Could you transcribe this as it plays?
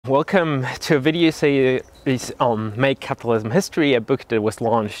Welcome to a video series on Make Capitalism History, a book that was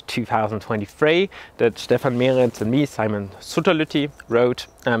launched 2023 that Stefan Meretz and me, Simon Sutterluti, wrote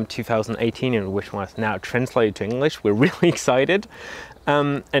 2018 and which was now translated to English. We're really excited.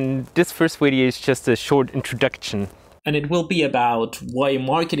 And this first video is just a short introduction. And it will be about why a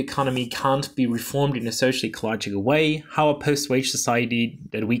market economy can't be reformed in a socially ecological way, how a post-wage society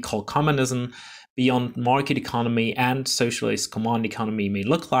that we call commonism beyond market economy and socialist command economy may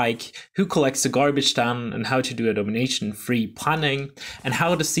look like, who collects the garbage then, and how to do a domination-free planning, and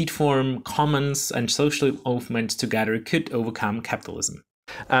how the seed form commons and social movements together could overcome capitalism.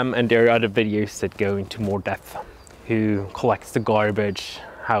 And there are other videos that go into more depth. Who collects the garbage,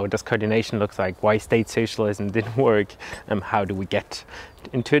 how does coordination look like, why state socialism didn't work, and how do we get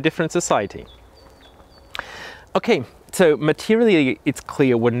into a different society. Okay. So materially, it's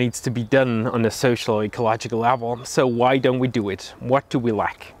clear what needs to be done on a social ecological level. So why don't we do it? What do we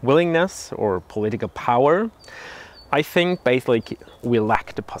lack? Willingness or political power? I think basically we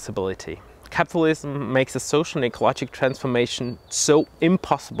lack the possibility. Capitalism makes a social and ecological transformation so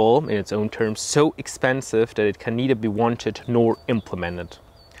impossible in its own terms, so expensive that it can neither be wanted nor implemented.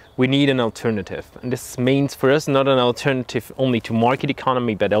 We need an alternative. And this means for us not an alternative only to market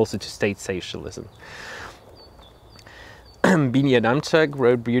economy, but also to state socialism. Bini Adamczak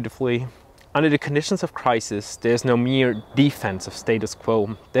wrote beautifully, "Under the conditions of crisis, there is no mere defense of status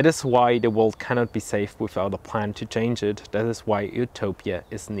quo. That is why the world cannot be saved without a plan to change it. That is why utopia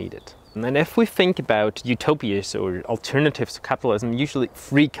is needed." And if we think about utopias or alternatives to capitalism, usually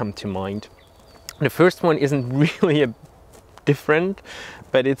three come to mind. The first one isn't really different,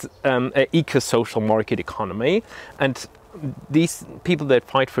 but it's an eco-social market economy. And these people that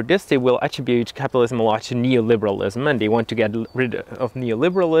fight for this, they will attribute capitalism a lot to neoliberalism, and they want to get rid of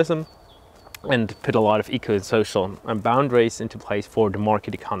neoliberalism and put a lot of eco and social boundaries into place for the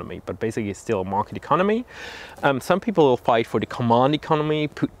market economy, but basically it's still a market economy. Some people will fight for the command economy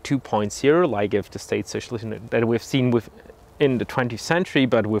 2.0, like if the state socialism that we've seen in the 20th century,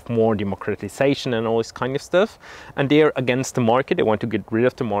 but with more democratization and all this kind of stuff. And they're against the market. They want to get rid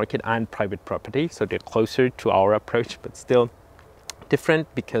of the market and private property. So they're closer to our approach, but still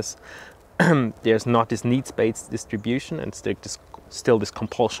different because there's not this needs-based distribution and still this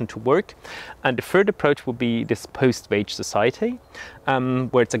compulsion to work. And the third approach will be this post-wage society,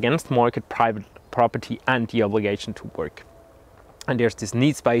 where it's against market, private property and the obligation to work. And there's this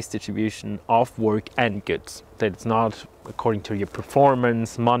needs-based distribution of work and goods. That it's not according to your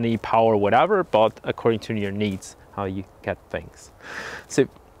performance, money, power, whatever, but according to your needs, how you get things. So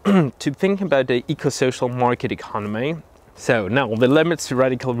to think about the eco-social market economy, so now the limits to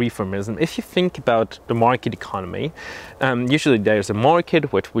radical reformism. If you think about the market economy, usually there's a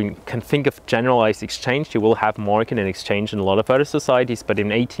market which we can think of generalized exchange. You will have market and exchange in a lot of other societies, but in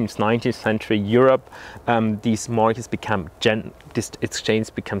 18th, 19th century Europe, these markets this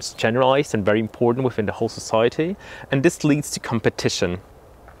exchange becomes generalized and very important within the whole society, and this leads to competition.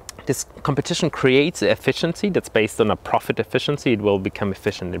 This competition creates efficiency that's based on a profit efficiency. It will become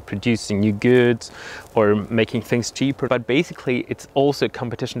efficient in producing new goods or making things cheaper. But basically, it's also a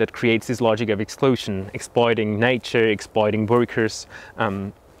competition that creates this logic of exclusion, exploiting nature, exploiting workers,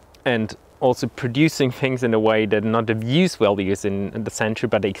 and also producing things in a way that not the use value is in the center,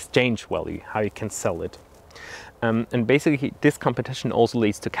 but the exchange value, how you can sell it. And basically, this competition also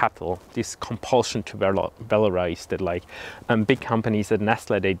leads to capital, this compulsion to valorize that, like big companies at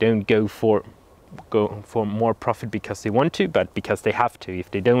Nestle, they don't go for more profit because they want to, but because they have to. If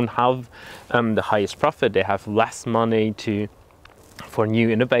they don't have the highest profit, they have less money for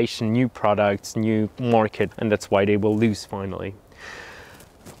new innovation, new products, new market, and that's why they will lose finally.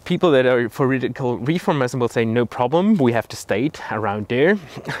 People that are for radical reformism will say, no problem, we have the state around there.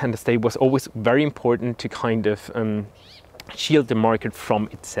 And the state was always very important to kind of shield the market from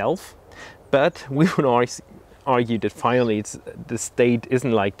itself. But we would always argue that finally the state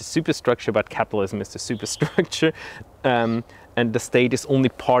isn't like the superstructure, but capitalism is the superstructure. And the state is only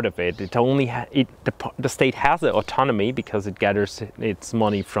part of it. The state has the autonomy because it gathers its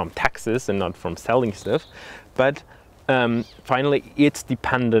money from taxes and not from selling stuff. But finally, it's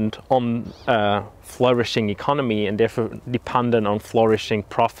dependent on flourishing economy and therefore dependent on flourishing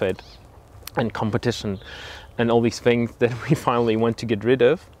profit and competition and all these things that we finally want to get rid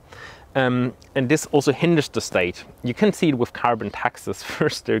of. And this also hinders the state. You can see it with carbon taxes.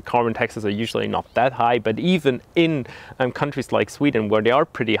 First, the carbon taxes are usually not that high, but even in countries like Sweden, where they are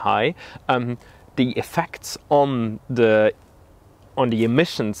pretty high, the effects on the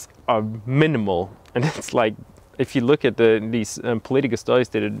emissions are minimal. And it's like if you look at these political studies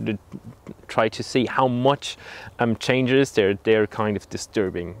that try to see how much changes, they're kind of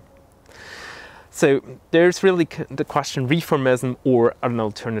disturbing. So there's really the question, reformism or an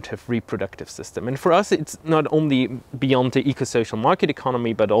alternative reproductive system. And for us, it's not only beyond the eco-social market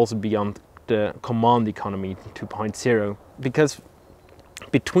economy, but also beyond the command economy 2.0. Because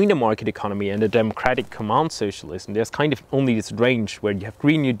between the market economy and the democratic command socialism, there's kind of only this range where you have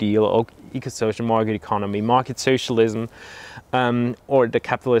Green New Deal, eco-social market economy, market socialism, or the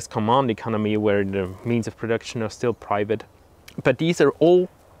capitalist command economy where the means of production are still private. But these are all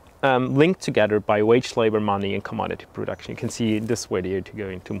linked together by wage labor, money, and commodity production. You can see this video to go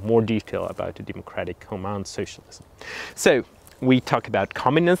into more detail about the democratic command socialism. So we talk about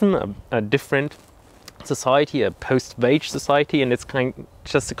communism, a different society, a post-wage society, and it's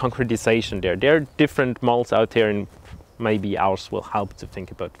just a concretization there. There are different models out there, and maybe ours will help to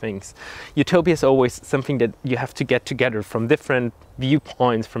think about things. Utopia is always something that you have to get together from different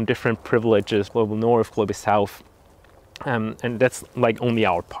viewpoints, from different privileges, global north, global south. And that's like only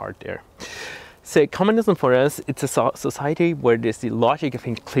our part there. So communism for us, it's a society where there's the logic of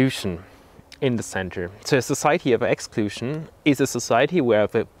inclusion in the center. So a society of exclusion is a society where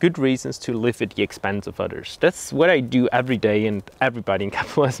I have good reasons to live at the expense of others. That's what I do every day, and everybody in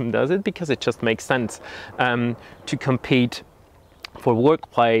capitalism does it because it just makes sense to compete for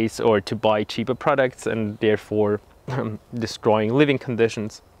workplace or to buy cheaper products and therefore destroying living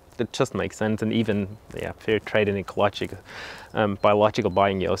conditions. That just makes sense. And even fair trade and ecological, biological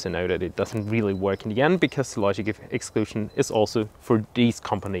buying, you also know that it doesn't really work in the end because the logic of exclusion is also for these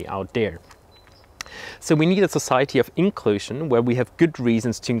companies out there. So we need a society of inclusion where we have good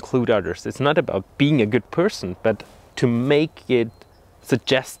reasons to include others. It's not about being a good person, but to make it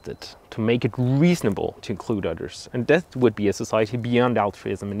suggested, to make it reasonable to include others. And that would be a society beyond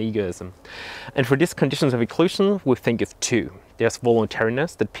altruism and egoism. And for these conditions of inclusion, we think of two. There's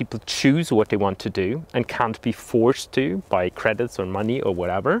voluntariness, that people choose what they want to do and can't be forced to by credits or money or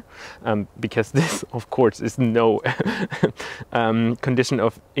whatever, because this, of course, is no condition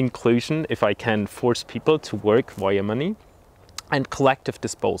of inclusion if I can force people to work via money. And collective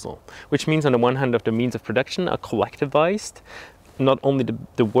disposal, which means on the one hand of the means of production are collectivized, not only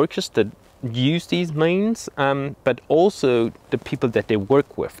the workers that use these means, but also the people that they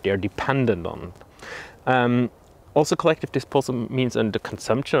work with, they are dependent on. Also, collective disposal means on the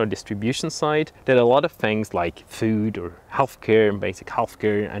consumption or distribution side that a lot of things like food or healthcare, basic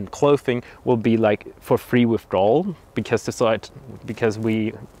healthcare and clothing will be like for free withdrawal because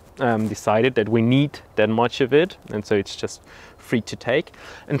we decided that we need that much of it, and so it's just free to take.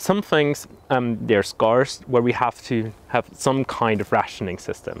 And some things they're scarce, where we have to have some kind of rationing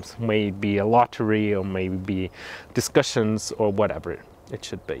systems, maybe a lottery or maybe discussions or whatever it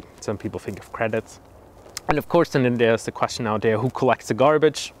should be. Some people think of credits. And of course, then there's the question out there, who collects the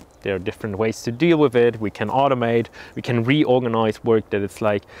garbage? There are different ways to deal with it. We can automate, we can reorganize work that it's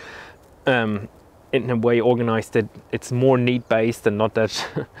like in a way organized that it's more need-based and not that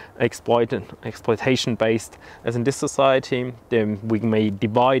exploitation-based as in this society. Then we may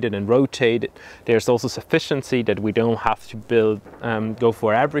divide it and rotate it. There's also sufficiency, that we don't have to go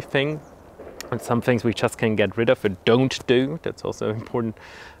for everything. And some things we just can get rid of and don't do. That's also important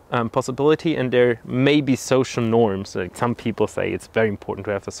possibility. And there may be social norms. Like some people say it's very important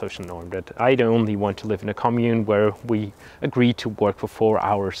to have a social norm, that I don't only want to live in a commune where we agree to work for 4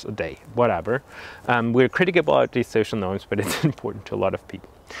 hours a day, whatever. We're critical about these social norms, but it's important to a lot of people.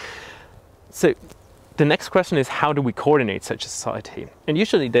 So the next question is, how do we coordinate such a society? And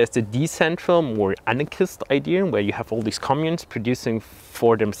usually there's the decentral, more anarchist idea where you have all these communes producing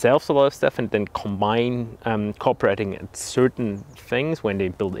for themselves a lot of stuff and then cooperating at certain things when they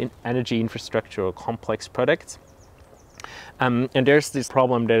build energy infrastructure or complex products. And there's this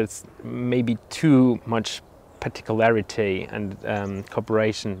problem that it's maybe too much particularity and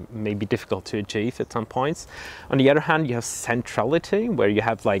cooperation may be difficult to achieve at some points. On the other hand, you have centrality, where you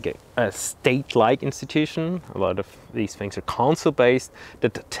have like a state-like institution. A lot of these things are council-based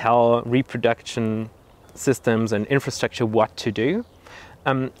that tell reproduction systems and infrastructure what to do.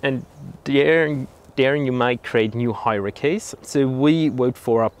 And there you might create new hierarchies. So we vote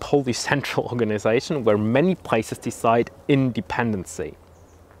for a polycentral organization where many places decide independency.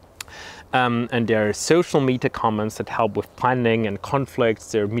 And there are social meta commons that help with planning and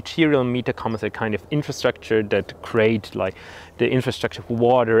conflicts. There are material meta commons that kind of infrastructure that create like the infrastructure for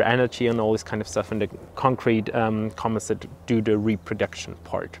water, energy and all this kind of stuff, and the concrete commons that do the reproduction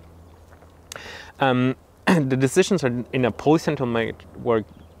part. The decisions are in a polycentral network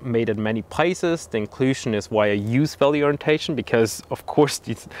made in many places. The inclusion is via use value orientation, because of course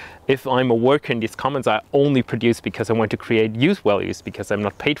if I'm a worker in these commons, I only produce because I want to create use values, because I'm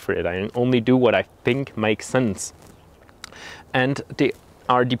not paid for it. I only do what I think makes sense. And they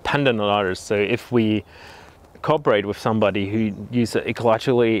are dependent on others. So if we cooperate with somebody who uses an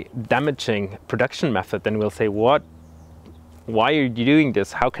ecologically damaging production method, then we'll say, why are you doing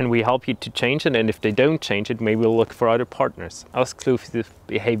this? How can we help you to change it? And if they don't change it, maybe we'll look for other partners. Exclusive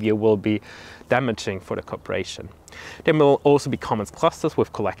behavior will be damaging for the cooperation. There will also be commons clusters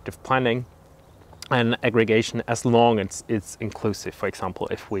with collective planning and aggregation, as long as it's inclusive. For example,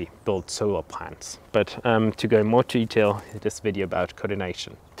 if we build solar plants. But to go in more detail, this video about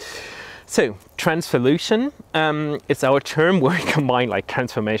coordination. So, transvolution, it's our term where we combine like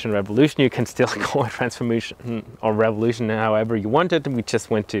transformation, revolution. You can still call it transformation or revolution however you want it. We just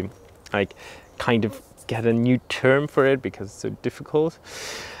want to like kind of get a new term for it because it's so difficult.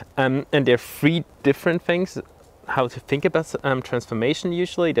 And there are three different things how to think about transformation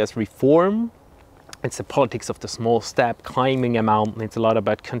usually. There's reform. It's the politics of the small step, climbing a mountain. It's a lot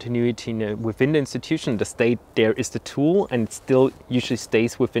about continuity within the institution. The state there is the tool, and it still usually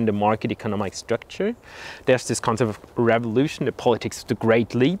stays within the market economic structure. There's this concept of revolution, the politics of the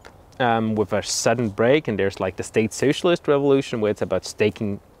great leap, with a sudden break. And there's like the state socialist revolution, where it's about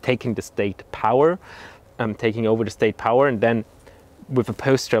taking the state power, taking over the state power, and then with a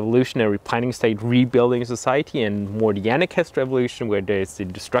post-revolutionary planning state rebuilding society. And more the anarchist revolution, where there's the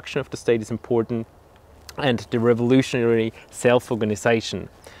destruction of the state is important. And the revolutionary self-organization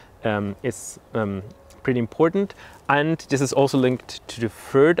is pretty important. And this is also linked to the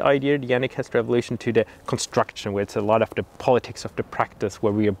third idea, the anarchist revolution, to the construction, where it's a lot of the politics of the practice,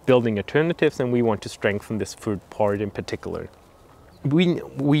 where we are building alternatives, and we want to strengthen this third part in particular.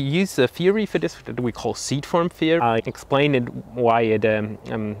 We use a theory for this that we call seed form theory. I explain it why it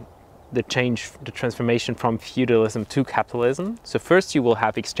the transformation from feudalism to capitalism. So first you will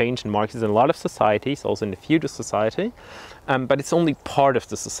have exchange and markets in a lot of societies, also in the feudal society, but it's only part of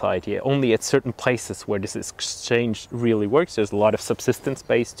the society, only at certain places where this exchange really works. There's a lot of subsistence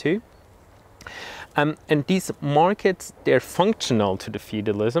based too. And these markets, they're functional to the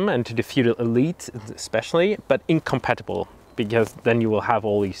feudalism and to the feudal elite especially, but incompatible, because then you will have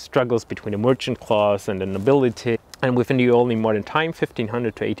all these struggles between the merchant class and the nobility. And within the early modern time,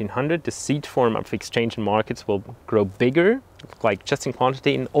 1500 to 1800, the seed form of exchange and markets will grow bigger, like just in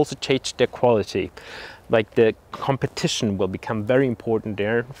quantity, and also change their quality. Like the competition will become very important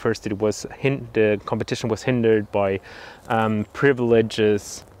there. First, the competition was hindered by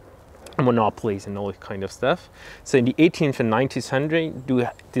privileges, monopolies, and all that kind of stuff. So in the 18th and 19th century,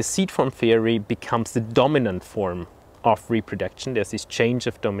 the seed form theory becomes the dominant form of reproduction. There's this change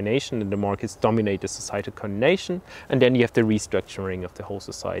of domination, and the markets dominate the societal coordination, and then you have the restructuring of the whole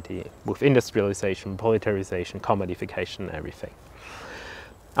society with industrialization, proletarization, commodification, and everything.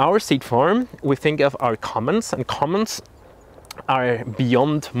 Our seed form, we think of our commons, and commons are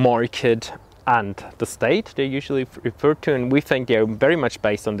beyond market and the state, they're usually referred to, and we think they're very much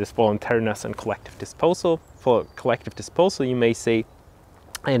based on this voluntariness and collective disposal. For collective disposal, you may say,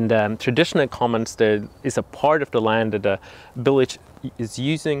 in the traditional commons, there is a part of the land that a village is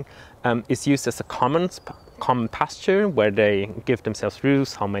using, is used as a common pasture, where they give themselves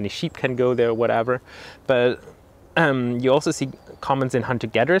rules, how many sheep can go there, whatever. But you also see commons in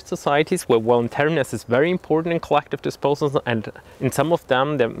hunter-gatherer societies, where voluntariness is very important in collective disposals, and in some of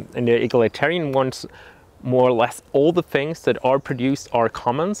them, in the egalitarian ones, more or less all the things that are produced are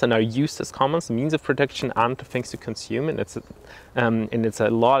commons and are used as commons, means of production and the things to consume. And it's a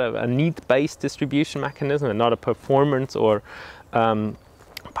lot of a need-based distribution mechanism and not a performance or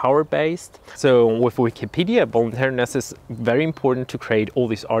power-based. So with Wikipedia, voluntariness is very important to create all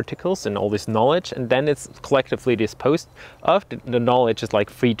these articles and all this knowledge, and then it's collectively disposed of. The knowledge is like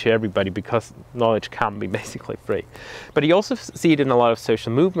free to everybody, because knowledge can be basically free. But you also see it in a lot of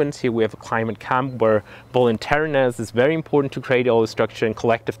social movements. Here we have a climate camp where voluntariness is very important to create all the structure and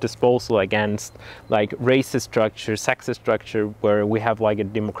collective disposal against like racist structure, sexist structure, where we have like a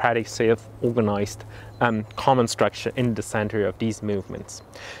democratic, self-organized common structure in the center of these movements.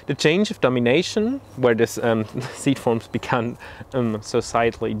 The change of domination, where this seed forms become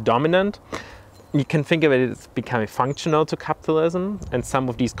societally dominant, you can think of it as becoming functional to capitalism, and some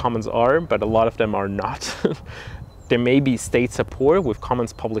of these commons are, but a lot of them are not. There may be state support with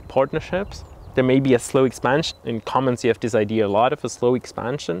commons public partnerships. There may be a slow expansion. In commons you have this idea a lot of a slow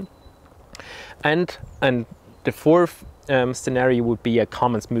expansion. And the fourth scenario would be a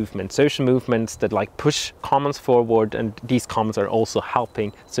commons movement, social movements that like push commons forward, and these commons are also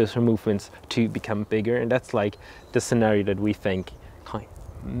helping social movements to become bigger. And that's like the scenario that we think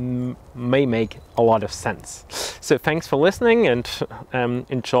may make a lot of sense. So thanks for listening, and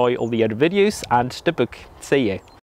enjoy all the other videos and the book. See you.